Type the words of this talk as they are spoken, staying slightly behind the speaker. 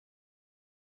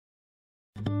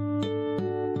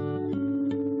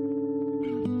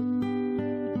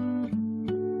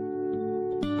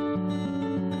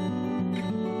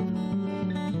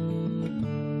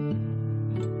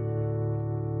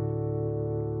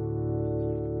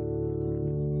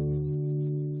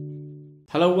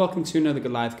Hello, welcome to another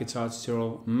Goliath guitar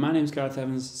tutorial. My name is Gareth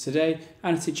Evans. Today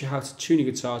I'm going to teach you how to tune your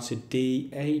guitar to D,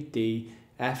 A, D,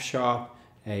 F sharp,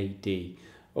 A, D,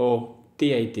 or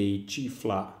D, A, D, G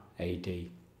flat, A,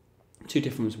 D. Two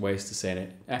different ways to say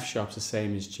it. F sharp's the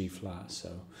same as G flat, so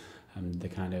they're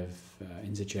kind of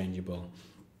interchangeable.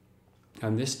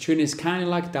 And this tune is kind of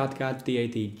like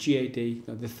DADGbAE,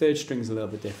 DADGbAE. The third string is a little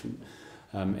bit different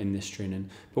in this tuning.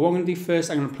 But what I'm going to do first,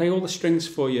 I'm going to play all the strings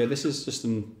for you. This is just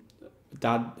an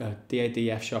DAD,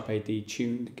 F sharp, A, D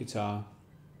tuned guitar,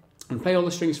 and play all the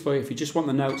strings for you. If you just want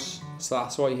the notes, so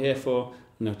that's what you're here for.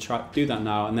 I'm going to do that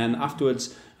now, and then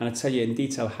afterwards I'm going to tell you in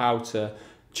detail how to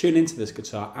tune into this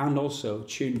guitar and also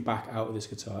tune back out of this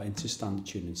guitar into standard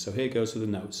tuning. So here goes with the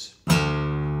notes.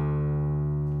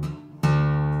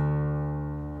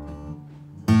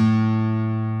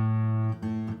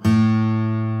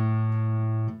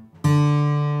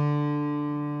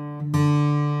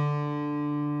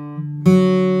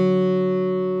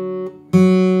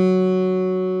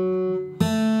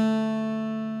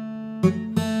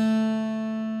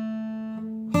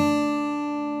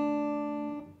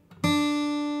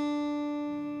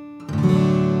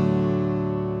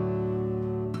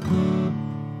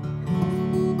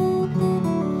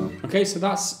 Okay, so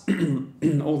that's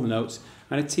all the notes.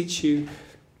 I'm going to teach you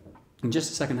in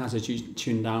just a second how to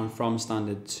tune down from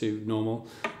standard to normal.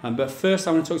 But first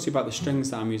I want to talk to you about the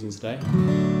strings that I'm using today.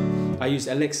 I use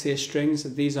Elixir strings.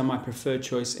 These are my preferred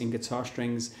choice in guitar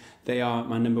strings. They are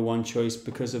my #1 choice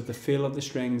because of the feel of the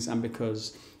strings and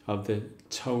because of the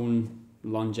tone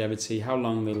longevity, how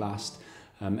long they last.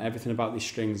 Everything about these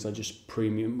strings are just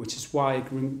premium, which is why it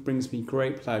brings me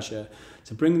great pleasure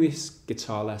to bring this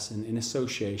guitar lesson in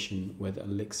association with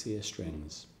Elixir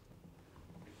strings.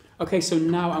 Okay, so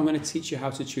now I'm going to teach you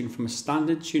how to tune from a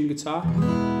standard tuned guitar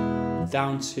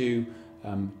down to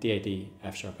DAD,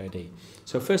 F sharp, A, D.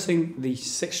 So first thing, the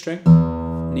 6th string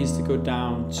needs to go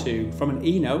down to, from an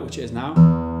E note, which it is now,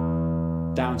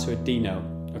 down to a D note.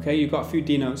 Okay, you've got a few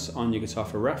D notes on your guitar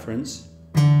for reference.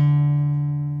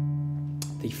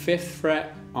 The 5th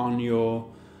fret on your,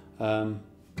 the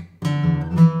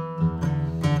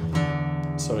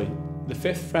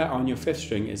 5th fret on your 5th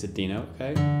string is a D note,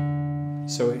 okay?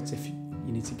 So it's if you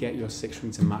need to get your 6th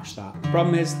string to match that. The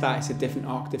problem is that it's a different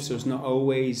octave, so it's not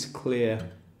always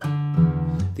clear.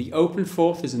 The open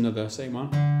 4th is another, same one.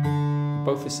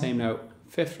 Both the same note.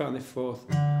 5th fret on the 4th,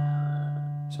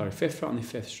 5th fret on the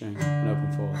 5th string, and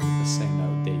open 4th, the same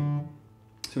note, D.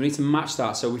 So we need to match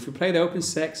that. So if we play the open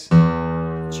 6,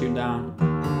 tune down.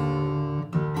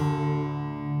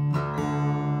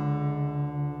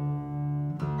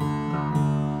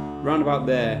 Round about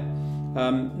there.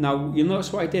 Now you'll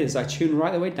notice what I did is I tuned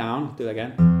right the way down. I'll do that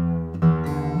again.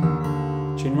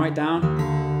 Tune right down.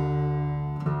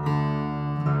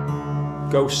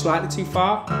 Go slightly too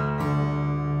far,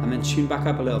 and then tune back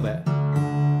up a little bit.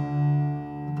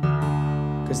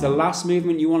 Because the last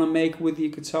movement you want to make with your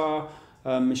guitar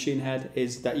machine head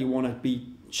is that you want to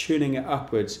be tuning it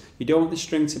upwards. You don't want the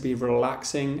string to be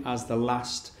relaxing as the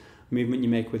last movement you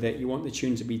make with it. You want the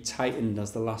tune to be tightened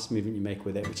as the last movement you make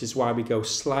with it, which is why we go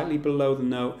slightly below the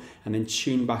note and then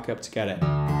tune back up to get it.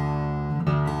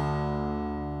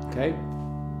 Okay?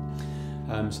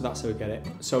 So that's how we get it.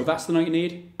 So that's the note you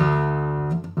need.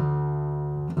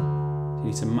 You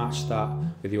need to match that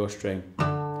with your string.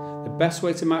 The best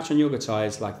way to match on your guitar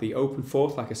is like the open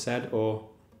 4th, like I said, or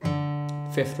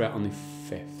 5th fret on the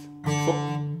 5th.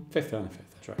 5th fret on the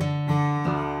 5th, that's right.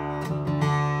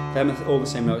 They're all the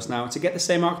same notes now. To get the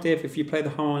same octave, if you play the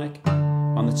harmonic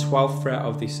on the 12th fret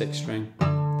of the 6th string,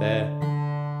 there,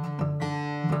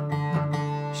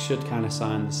 should kind of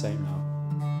sound the same now.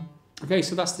 Okay,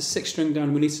 so that's the 6th string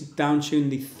done. We need to down tune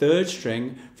the 3rd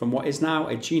string from what is now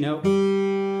a G note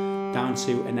down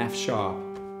to an F sharp.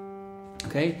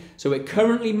 Okay, so it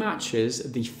currently matches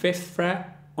the 5th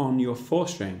fret on your 4th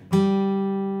string.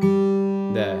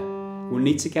 There. We'll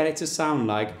need to get it to sound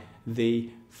like the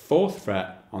 4th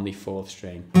fret on the 4th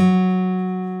string.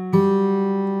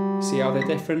 See how they're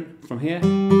different from here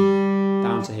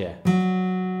down to here.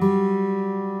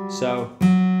 So,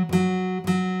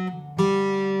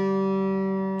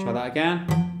 try that again.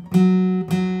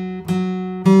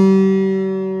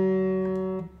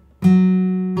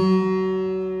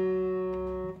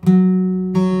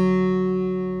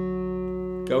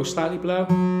 Go slightly below,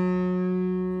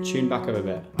 tune back up a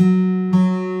bit.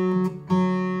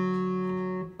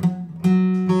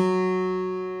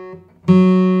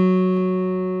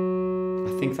 I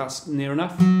think that's near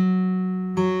enough.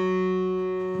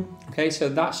 Okay, so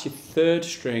that's your 3rd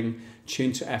string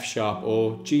tuned to F sharp,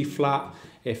 or G flat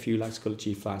if you like to call it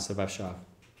G flat instead of F sharp.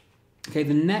 Okay,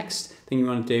 the next thing you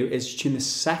want to do is tune the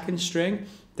second string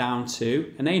down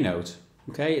to an A note.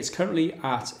 Okay, it's currently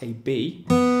at a B,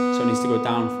 so it needs to go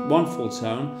down one full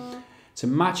tone. To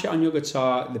match it on your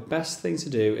guitar, the best thing to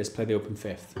do is play the open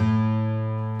fifth.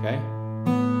 Okay?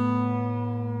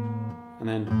 And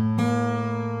then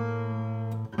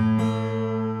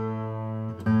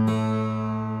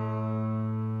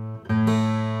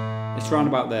it's round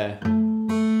about there.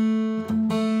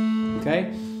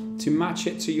 Okay? To match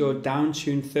it to your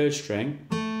down-tuned third string,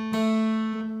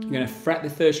 you're going to fret the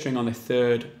third string on the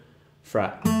third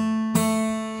fret.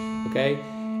 Okay?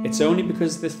 It's only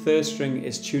because this third string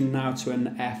is tuned now to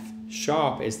an F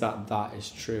sharp is that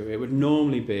is true. It would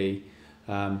normally be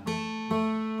the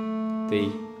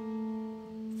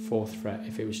fourth fret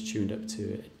if it was tuned up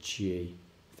to a G,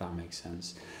 if that makes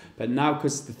sense. But now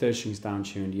because the third string is down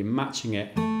tuned, you're matching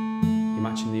it. You're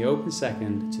matching the open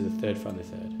second to the third fret of the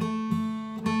third.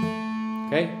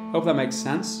 Okay, hope that makes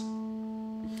sense.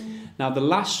 Now the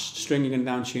last string you're going to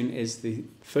down tune is the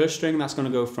first string. That's going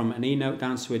to go from an E note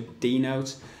down to a D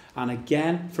note. And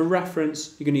again, for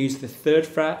reference, you're going to use the third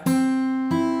fret.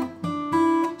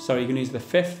 Sorry, you're going to use the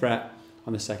fifth fret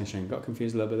on the second string. Got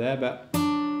confused a little bit there, but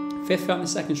fifth fret on the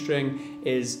second string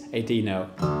is a D note.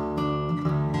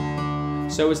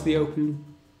 So is the open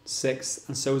sixth,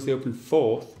 and so is the open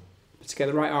fourth. But to get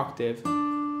the right octave,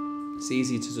 it's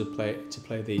easy to play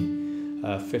the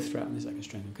fifth fret on the second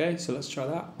string. Okay, so let's try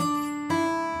that.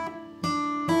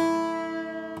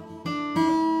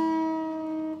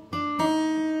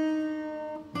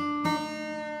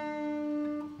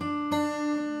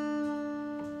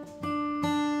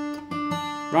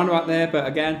 Round about there, but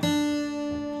again,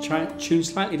 try to tune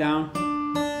slightly down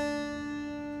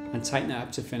and tighten it up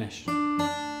to finish.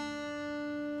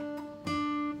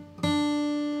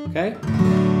 Okay?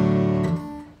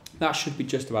 That should be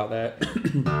just about there.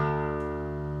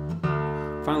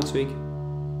 Final tweak.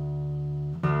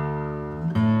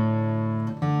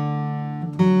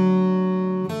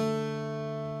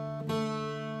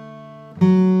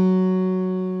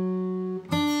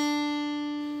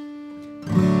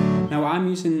 Now I'm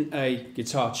using a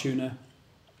guitar tuner,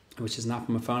 which is an app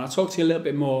on my phone. I'll talk to you a little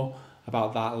bit more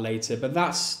about that later, but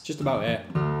that's just about it.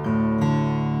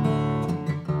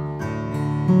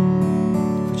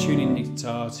 For tuning the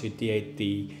guitar to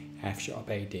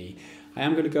DADF, I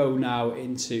am going to go now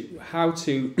into how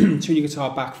to tune your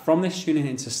guitar back from this tuning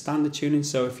into standard tuning.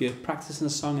 So if you're practicing a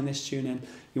song in this tuning,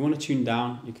 you want to tune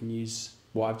down, you can use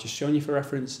what I've just shown you for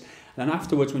reference. And then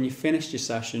afterwards, when you finished your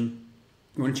session,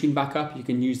 you want to tune back up, you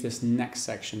can use this next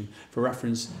section for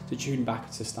reference to tune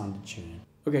back to standard tuning.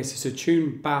 Okay, so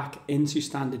tune back into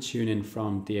standard tuning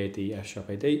from DADF.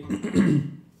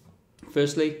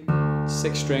 Firstly,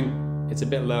 sixth string, it's a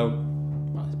bit low.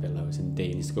 Well, it's a bit low, it's in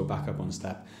D, it needs to go back up one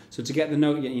step. So to get the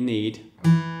note that you need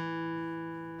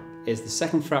is the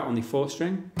second fret on the fourth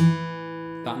string.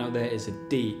 That note there is a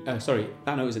D,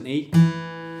 that note is an E. So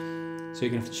you're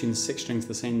going to have to tune the sixth string to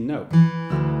the same note.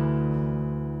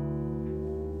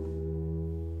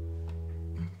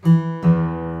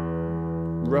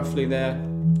 Roughly there.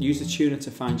 Use the tuner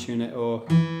to fine tune it or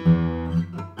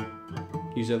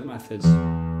use other methods.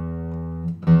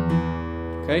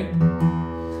 Okay,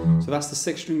 so that's the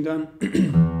sixth string done.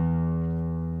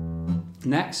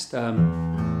 Next,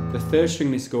 the third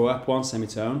string needs to go up one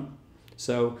semitone.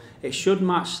 So it should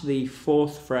match the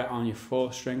fourth fret on your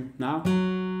fourth string now.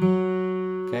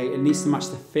 Okay, it needs to match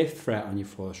the fifth fret on your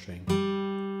fourth string.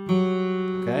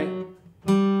 Okay.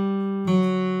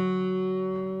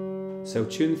 So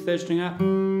tune the third string up.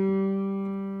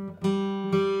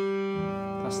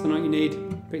 That's the note you need.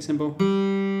 Pretty simple.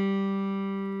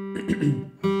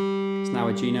 It's now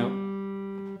a G note.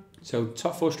 So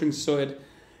top four strings are sorted.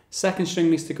 Second string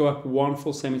needs to go up one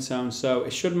full semitone. So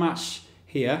it should match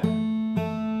here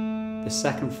the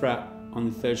second fret on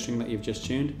the third string that you've just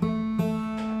tuned.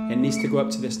 It needs to go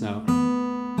up to this note,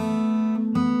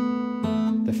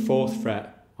 the fourth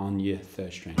fret on your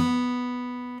third string.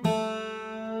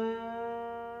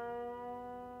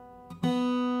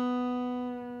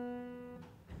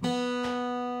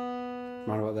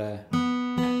 Right about there.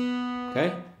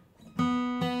 Okay?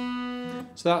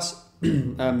 So that's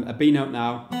a B note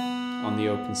now on the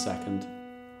open second.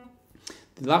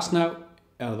 The last note,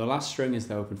 the last string is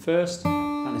the open first.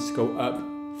 That needs to go up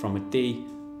from a D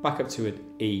back up to an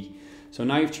E. So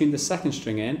now you've tuned the second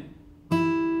string in.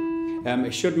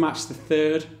 It should match the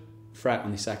third fret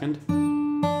on the second.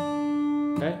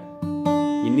 Okay?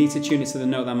 You need to tune it to the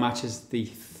note that matches the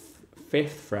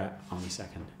fifth fret on the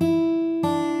second.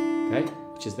 Okay?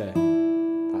 Which is there.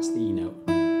 That's the E note.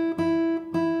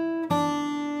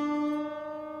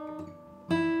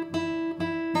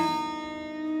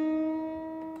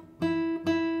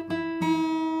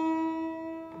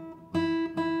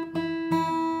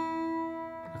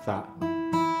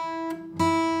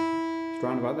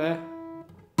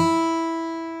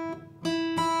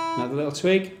 Another little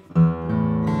tweak.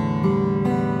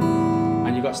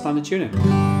 And you've got standard tuning.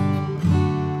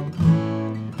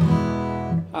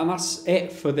 And that's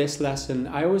it for this lesson.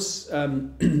 I always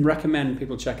recommend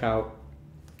people check out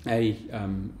a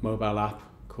mobile app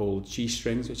called G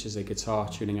Strings, which is a guitar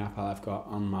tuning app I've got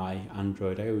on my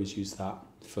Android. I always use that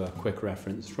for quick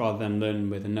reference rather than learn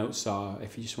where the notes are.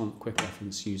 If you just want quick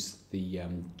reference, use the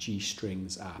G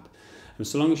Strings app. And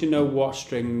so long as you know what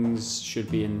strings should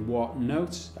be in what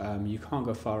note, you can't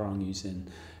go far wrong using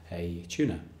a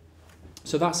tuner.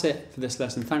 So that's it for this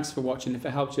lesson. Thanks for watching. If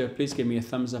it helped you, please give me a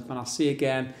thumbs up and I'll see you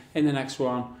again in the next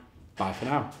one. Bye for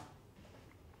now.